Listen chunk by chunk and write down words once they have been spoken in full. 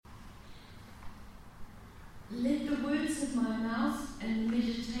Let the words of my mouth and the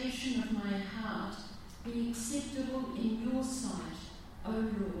meditation of my heart be acceptable in your sight, O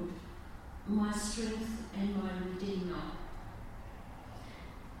Lord, my strength and my Redeemer.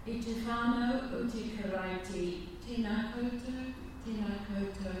 E te whānau o te karaiti, tēnā koutou, tēnā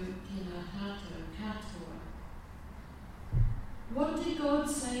tātou katoa. What did God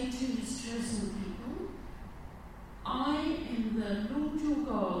say to his chosen people? I am the Lord your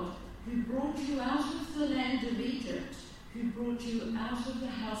God, who brought you out of the land of Egypt, who brought you out of the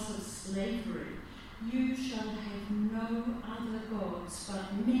house of slavery. You shall have no other gods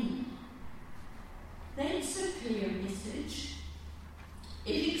but me. That's a clear message.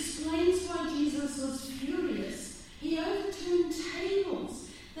 It explains why Jesus was furious. He overturned tables.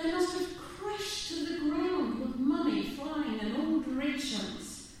 They must have crashed to the ground with money flying in all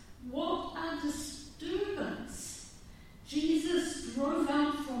directions. What a disturbance! Jesus drove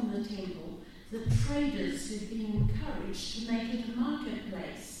out from the temple the traders who'd been encouraged to make it a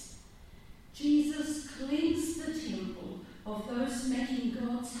marketplace. Jesus cleansed the temple of those making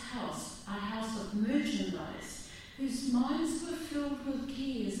God's house a house of merchandise, whose minds were filled with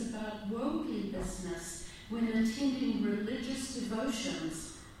cares about worldly business when attending religious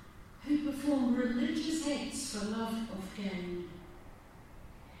devotions, who performed religious acts for love of gain.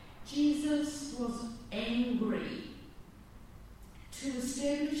 Jesus was angry. To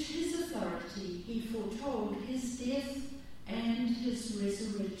establish his authority, he foretold his death and his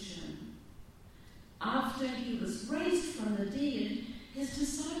resurrection. After he was raised from the dead, his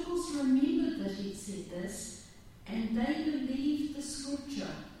disciples remembered that he'd said this, and they believed the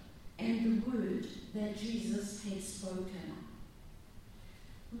scripture and the word that Jesus had spoken.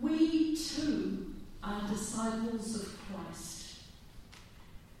 We too are disciples of Christ.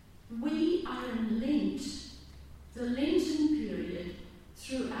 We are in Lent, the Lenten period.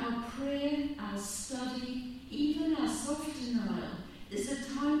 Through our prayer, our study, even our self-denial, is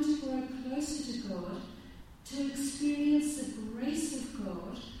a time to grow closer to God, to experience the grace of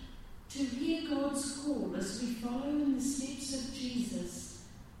God, to hear God's call as we follow in the steps of Jesus,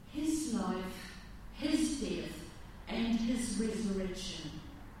 his life, his death, and his resurrection.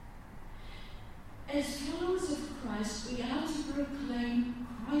 As followers of Christ, we are to proclaim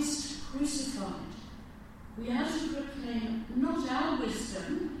Christ crucified. We are to proclaim not our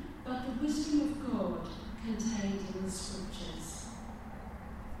wisdom, but the wisdom of God contained in the Scriptures.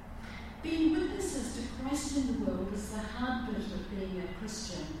 Being witnesses to Christ in the world is the hard bit of being a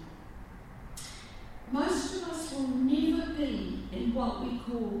Christian. Most of us will never be in what we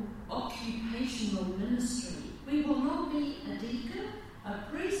call occupational ministry. We will not be a deacon, a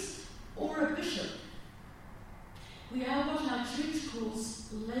priest, or a bishop. We are what our church calls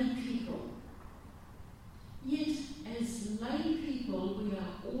lay people. Yet, as lay people, we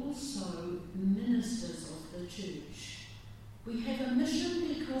are also ministers of the church. We have a mission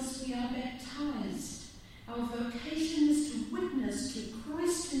because we are baptized. Our vocation is to witness to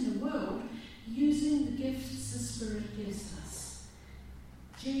Christ in the world using the gifts the Spirit gives us.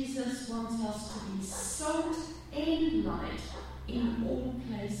 Jesus wants us to be salt and light in all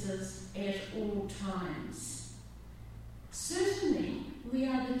places at all times. Certainly, we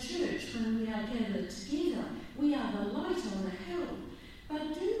are the church when we are gathered together. We are the light on the hill.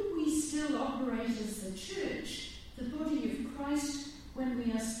 But do we still operate as the church, the body of Christ, when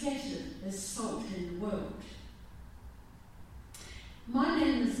we are scattered as salt in the world? My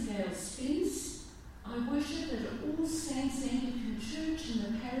name is Gail Spence. I worship at All Saints Anglican Church in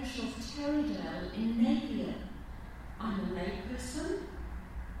the parish of Taradale in Napier. I'm a layperson.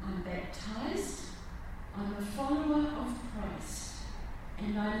 I'm baptised. I'm a follower of Christ,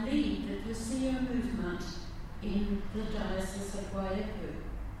 and I lead the Cursillo movement in the Diocese of Waiapu.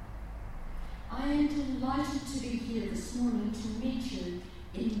 I am delighted to be here this morning to meet you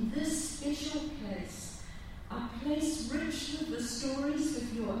in this special place, a place rich with the stories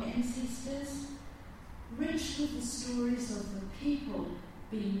of your ancestors, rich with the stories of the people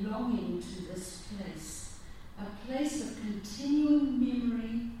belonging to this place, a place of continuing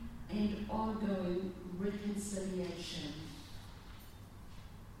memory and ongoing reconciliation.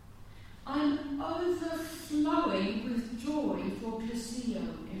 I'm overflowing with joy for Cursillo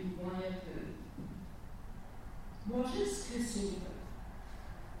in Waiapu. What is Cursillo?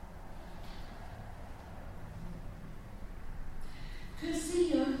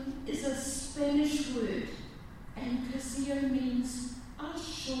 Cursillo is a Spanish word, and Cursillo means a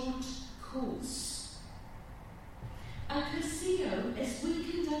short course. A Cursillo, as we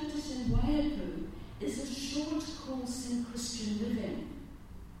conduct it in Waiapu, is a short course in Christian living.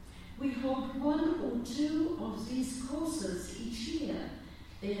 We hold one or two of these courses each year.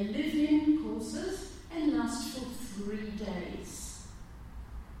 They are live-in courses and last for 3 days.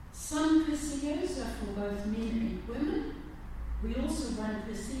 Some Cursillos are for both men and women. We also run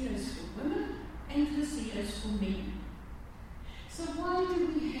Cursillos for women and Cursillos for men. So why do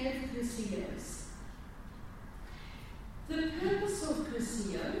we have Cursillos? The purpose of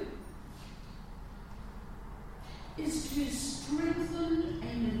Cursillo is to strengthen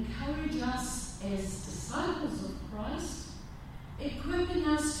and encourage us as disciples of Christ, equipping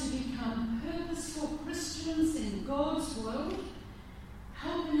us to become purposeful Christians in God's world,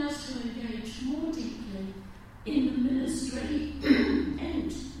 helping us to engage more deeply in the ministry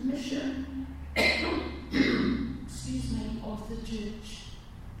and mission of the church.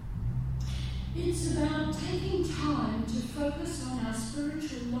 It's about taking time to focus on our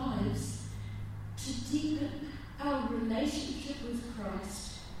spiritual lives, to deepen our relationship with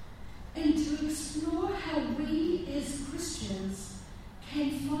Christ, and to explore how we as Christians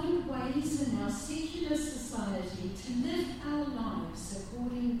can find ways in our secular society to live our lives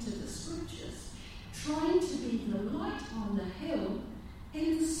according to the Scriptures, trying to be the light on the hill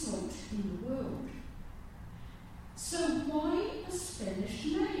and the salt in the world. So why a Spanish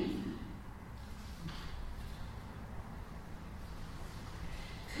name?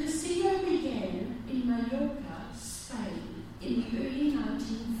 Cursillo began in Mallorca, Spain, in the early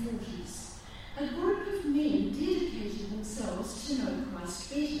 1940s. A group of men dedicated themselves to know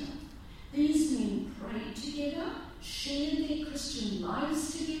Christ better. These men prayed together, shared their Christian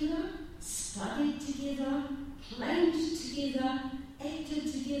lives together, studied together, planned together,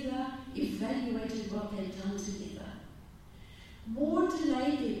 acted together, evaluated what they'd done together. War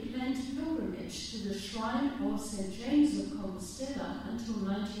delayed their planned pilgrimage to the shrine of St. James of Compostela until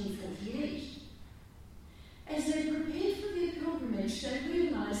 1948. As they prepared for their pilgrimage, they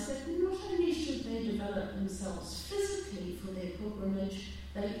realised that not only should they develop themselves physically for their pilgrimage,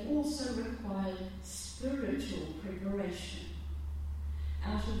 they also required spiritual preparation.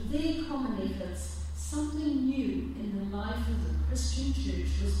 Out of their common efforts, something new in the life of the Christian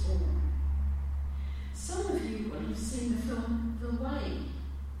church was born. Some of you will have seen the film The Way.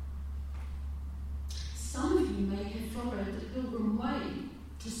 Some of you may have followed the Pilgrim Way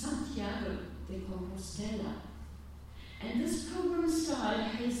to Santiago de Compostela. And this pilgrim style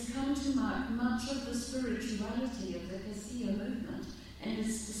has come to mark much of the spirituality of the Cursillo movement and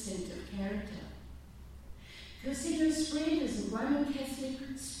its distinctive character. Cursillo spread as a Roman Catholic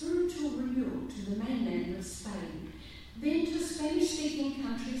spiritual renewal to the mainland of Spain, then to Spanish-speaking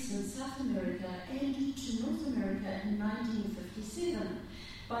countries in South America and to North America in 1957.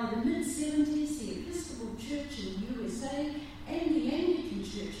 By the mid-70s, the Episcopal Church in the USA and the Anglican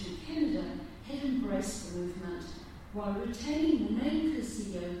Church in Canada had embraced the movement, while retaining the name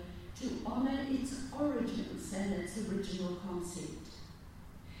Cursillo to honour its origins and its original concept.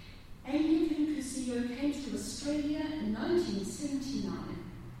 Anglican Cursillo came to Australia in 1979,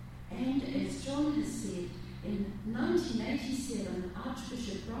 and as John has said, in 1987,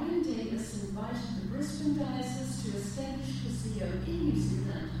 Archbishop Brian Davis invited the Brisbane Diocese to establish Cursillo in New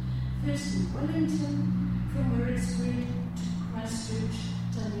Zealand, first in Wellington, from where it spread to Christchurch,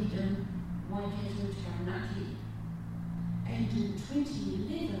 Dunedin, Waikato, Taranaki. And in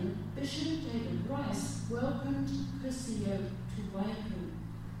 2011, Bishop David Rice welcomed Cursillo to Waikato.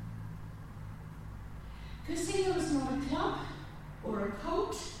 Cursillo is not a club or a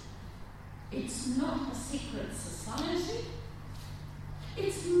cult. It's not a secret society.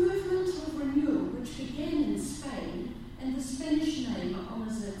 It's a movement of renewal which began in Spain, and the Spanish name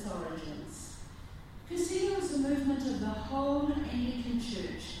honours its origins. Cursillo is a movement of the whole Anglican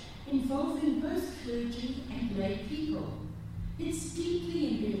Church, involving both clergy and lay people. It's deeply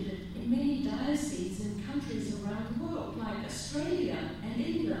embedded in many dioceses in countries around the world, like Australia and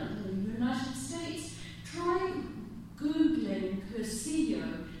England and the United States. Try Googling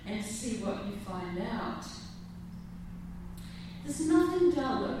Cursillo and see what you find out. There's nothing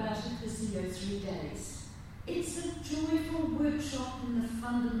dull about a Cursillo 3 days. It's a joyful workshop in the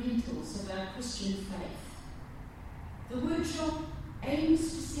fundamentals of our Christian faith. The workshop aims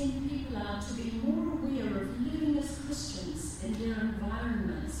to send people out to be more aware of living as Christians in their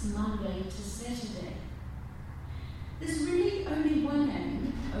environments Monday to Saturday. There's really only one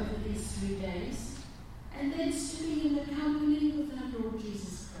aim over these 3 days, and that's to be in the company with our Lord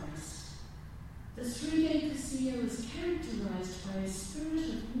Jesus Christ. The 3-day Cursillo is characterized by a spirit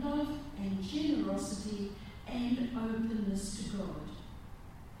of love and generosity and openness to God.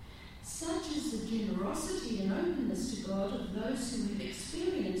 Such is the generosity and openness to God of those who have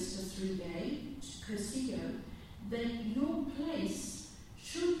experienced a 3-day Cursillo that your place,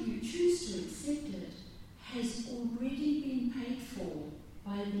 should you choose to accept it, has already been paid for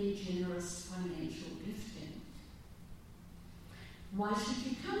by their generous financial gifting. Why should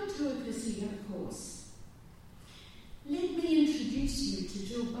you come to a Cassia course? Let me introduce you to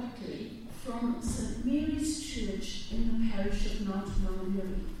Jill Buckley from St Mary's Church in the parish of Mount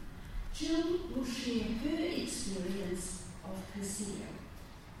Maunganui. Jill will share her experience of Cassia.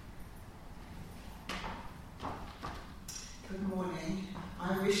 Good morning.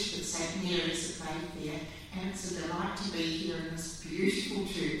 I wish that St Mary's had played there, and it's a delight to be here in this beautiful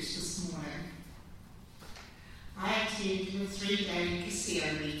church this morning. I attended a 3-day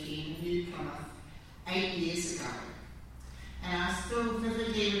Cassia weekend in New Plymouth 8 years ago, and I still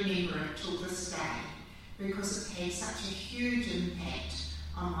vividly remember it till this day because it had such a huge impact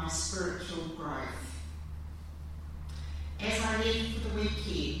on my spiritual growth. As I left for the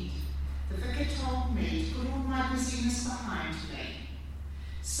weekend, the vicar told me to put all my busyness behind me,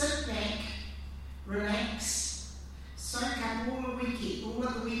 sit back, relax, soak up all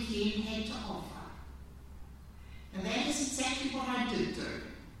that the weekend had to offer. And that is exactly what I did do.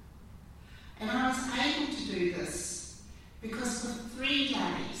 And I was able to do this because for 3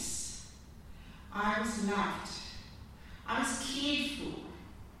 days I was loved, I was cared for.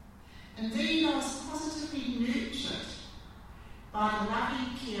 Indeed, I was positively nurtured by the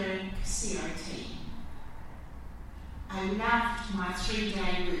loving, caring Cassia team. I loved my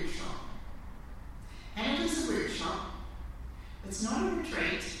 3-day workshop. And it is a workshop. It's not a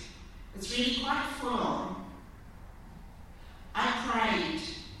retreat. It's really quite full on. I prayed.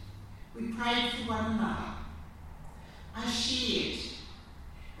 We prayed for one another. I shared.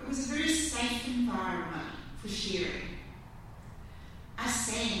 It was a very safe environment for sharing. I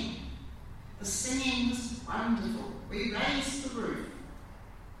sang. The singing was wonderful. We raised the roof.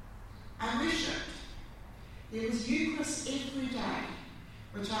 I worshipped. There was Eucharist every day,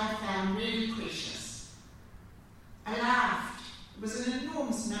 which I found really precious. I laughed. It was an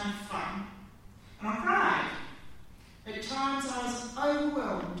enormous amount of fun. And I cried. At times I was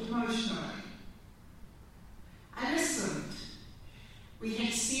overwhelmed emotionally. I listened. We had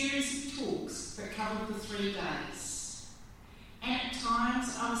a series of talks that covered the 3 days. And at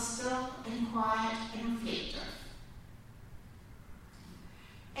times I was still and quiet and reflective.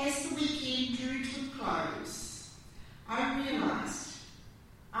 As the weekend drew to a close, I realised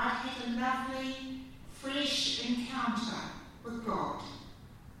I'd had a lovely, fresh encounter with God.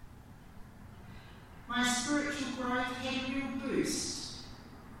 My spiritual growth had a real boost,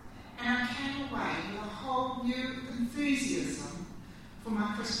 and I came away with a whole new enthusiasm for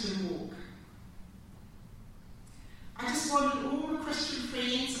my Christian walk. I just wanted all the Christian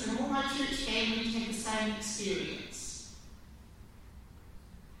friends and all my church family to have the same experience.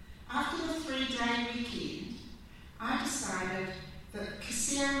 After the 3-day weekend, I decided that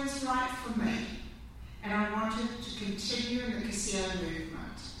Cassia was right for me, and I wanted to continue in the Cassia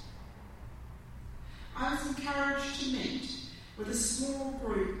movement. I was encouraged to meet with a small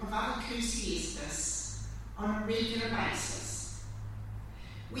group of other Cassiistas on a regular basis.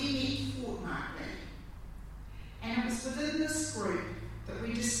 We meet fortnightly, and it was within this group that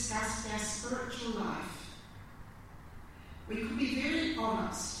we discussed our spiritual life. We could be very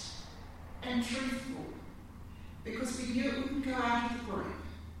honest and truthful because we knew it wouldn't go out of the group.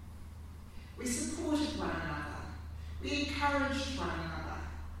 We supported one another. We encouraged one another.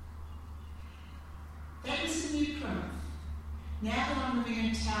 That was in New Plymouth. Now that I'm living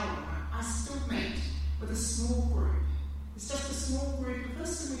in Tauranga, I still meet with a small group. It's just a small group of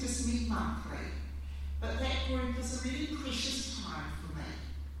us and we just meet monthly. But that group was a really precious time for me.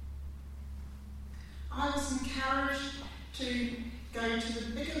 I was encouraged to go to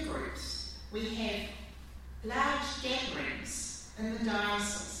the bigger groups. We have large gatherings in the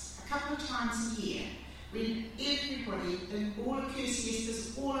diocese a couple of times a year when everybody in all the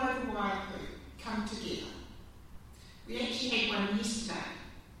Cassiistas all over Waipu come together. We actually had one yesterday.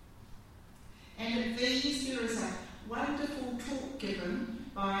 And at these there is a wonderful talk given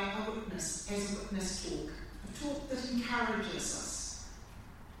by a witness, as a witness talk. A talk that encourages us.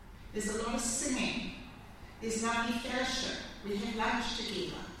 There's a lot of singing. There's lovely fellowship. We have lunch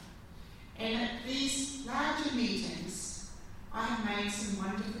together. And at these larger meetings, I have made some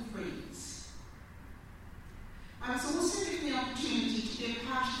wonderful friends. I was also given the opportunity to be a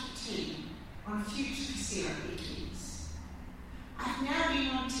part of the team on future Cassia weekends. I've now been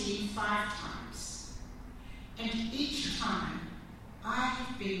on team 5 times, and each time I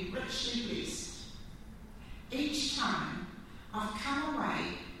have been richly blessed. Each time I've come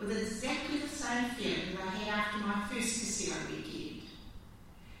away with exactly the same feeling that I had after my first Cassia weekend.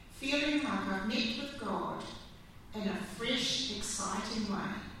 Feeling like I've met with God in a fresh, exciting way.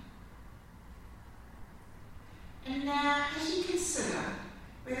 And now, as you consider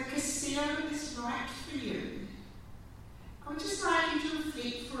whether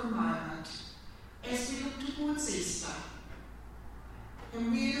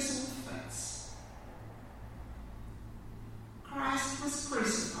was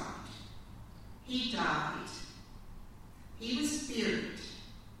crucified. He died. He was buried.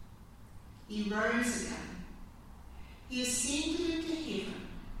 He rose again. He ascended into heaven,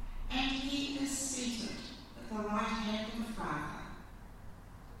 and he is seated at the right hand of the Father.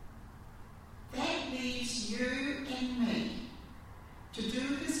 That leaves you and me to do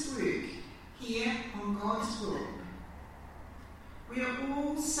his work here on God's world. We are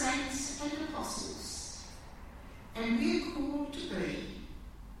all saints and apostles, and we are called to be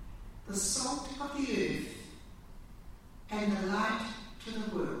the salt of the earth and the light to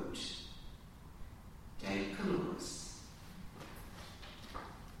the world. Dave Kalouris.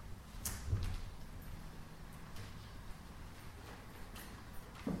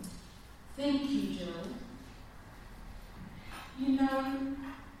 Thank you, Jill. You know,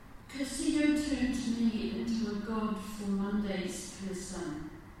 Cursillo turned me into a God for Mondays person.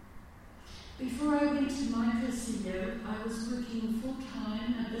 Before I went to my Cursillo, I was working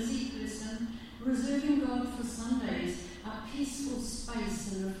full-time, a busy person, reserving God for Sundays, a peaceful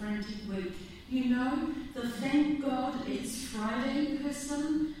space in a frantic week. You know, the thank God it's Friday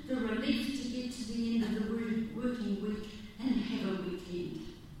person, the relief to get to the end of the working week and have a weekend.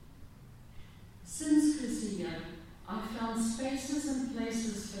 Since Cursillo, I found spaces and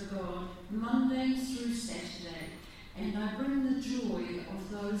places for God Monday through Saturday, and I bring the joy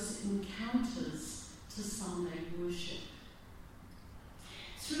of those encounters to Sunday worship.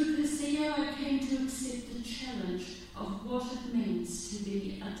 Through Cursillo, I came to accept the challenge of what it means to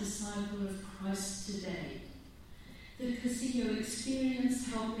be a disciple of Christ today. The Cursillo experience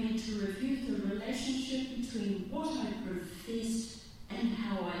helped me to review the relationship between what I professed and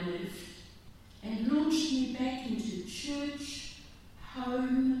how I lived, and launched me back into church,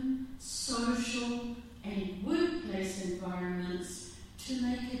 home, social and workplace environments to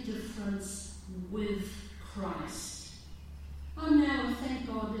make a difference with Christ. I'm now a thank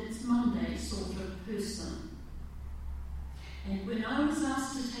God it's Monday sort of person. And when I was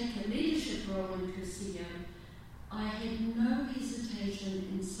asked to take a leadership role in Cursillo, I had no hesitation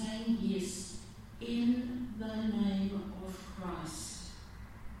in saying yes in the name of Christ.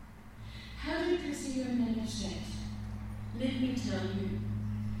 How did Cursillo manage that? Let me tell you.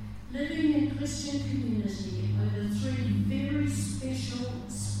 Living in Christian community over 3 very special,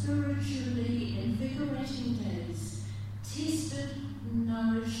 spiritually invigorating days tested,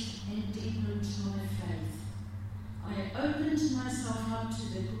 nourished and deepened my faith. I opened myself up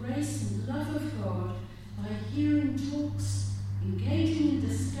to the grace and love of God by hearing talks, engaging in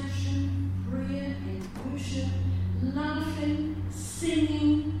discussion, prayer and worship, laughing,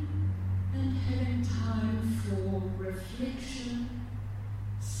 singing, and having time for reflection,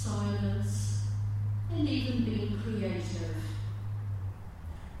 silence, and even being creative.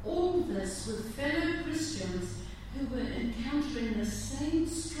 All this with fellow Christians who were encountering the same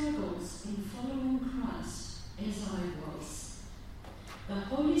struggles in following Christ as I was. The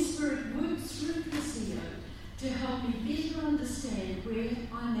Holy Spirit worked through Cursillo to help me better understand where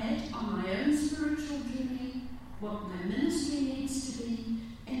I'm at on my own spiritual journey, what my ministry needs to be,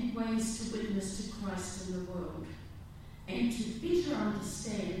 and ways to witness to Christ in the world, and to better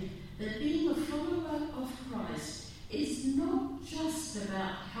understand that being a follower of Christ is not just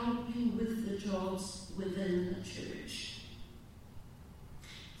about helping with the jobs within the church.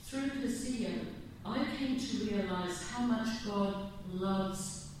 Through Cursillo, I came to realize how much God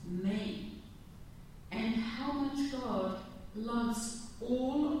loves me, and how much God loves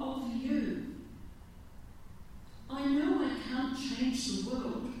all of you. I know I can't change the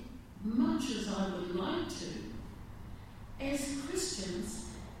world, much as I would like to. As Christians,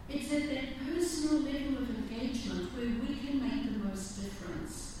 it's at that personal level of engagement where we can make the most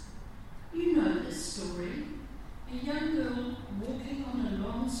difference. You know this story. A young girl walking on a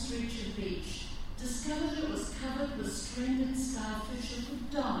long stretch of beach discovered it was covered with stranded starfish that would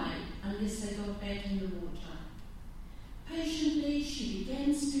die unless they got back in the water. Patiently, she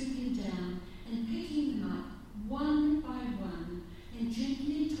began stooping down and picking them up one by one and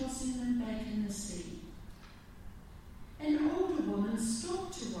gently tossing them back in the sea. An older woman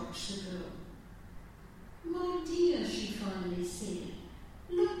stopped to watch the girl. "My dear," she finally said,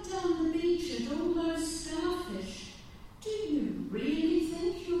 "look down the beach at all those starfish. Do you really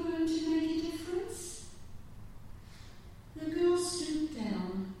think you're going to make a difference?" The girl stooped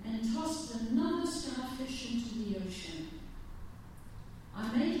down and tossed another starfish into the ocean.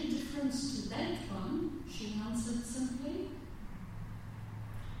 "I made a difference to that one," she answered simply.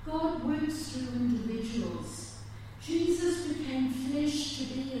 God works through individuals. Jesus became flesh to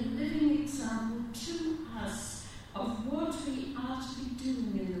be a living example to us of what we are to be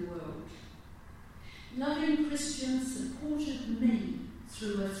doing in the world. Loving Christians supported me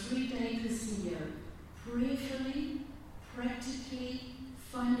through a 3-day Cursillo, prayerfully, practically,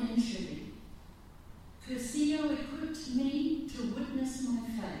 financially. Cursillo equipped me to witness my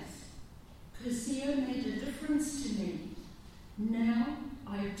faith. Cursillo made a difference to me. Now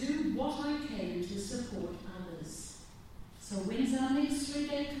I do what I can to support others. So when's our next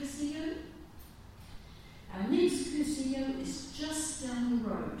 3-day Cursillo? Our next Cursillo is just down the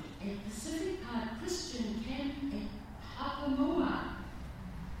road at Pacific Park Christian Camp at Papamoa,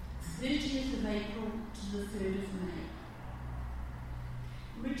 30th of April to the 3rd of May.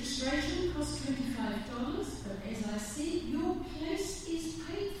 Registration costs $25, but as I said, your place is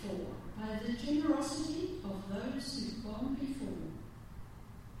paid for by the generosity of those who've gone before.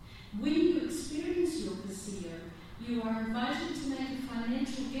 When you experience your Cursillo, you are invited to make a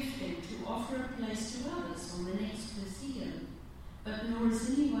financial gifting to offer a place to others on the next Cursillo, but nor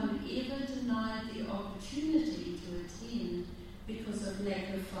is anyone ever denied the opportunity to attend because of lack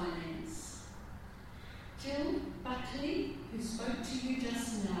of finance. Jill Buckley, who spoke to you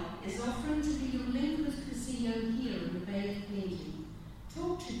just now, is offering to be your link with Cursillo here in the Bay of Plenty.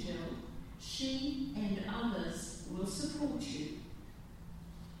 Talk to Jill. She and others will support you.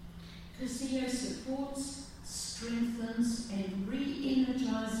 Cursillo supports, strengthens and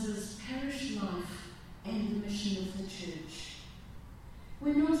re-energizes parish life and the mission of the church.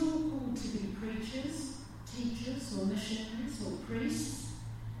 We're not all called to be preachers, teachers or missionaries or priests,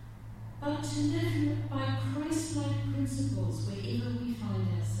 but to live by Christ-like principles wherever we find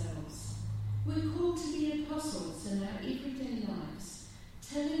ourselves. We're called to be apostles in our everyday lives,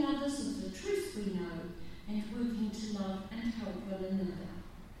 telling others of the truth we know and working to love and help one another.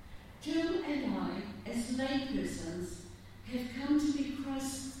 Jill and I, as laypersons, have come to be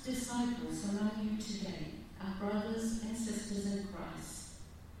Christ's disciples among you today, our brothers and sisters in Christ.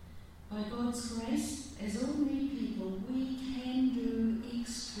 By God's grace, as ordinary people, we can do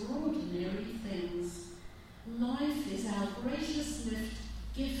extraordinary things. Life is our gracious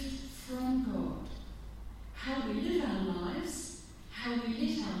gift from God. How we live our lives, how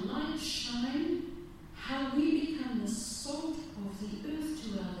we let our light shine, how we become the salt of the earth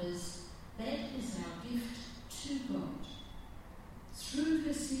to others, that is our gift to God. Through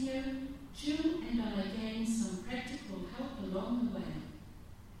Cursillo, Jill and I gain some practical help along the way.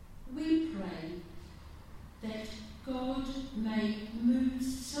 We pray that God may move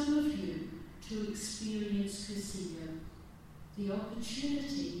some of you to experience Cursillo. The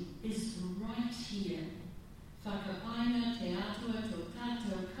opportunity is right here. Whakapaina te atua tō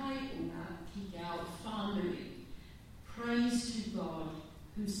tātou kai unga ki ao whānui. Praise to God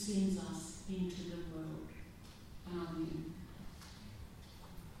who sends us into the world.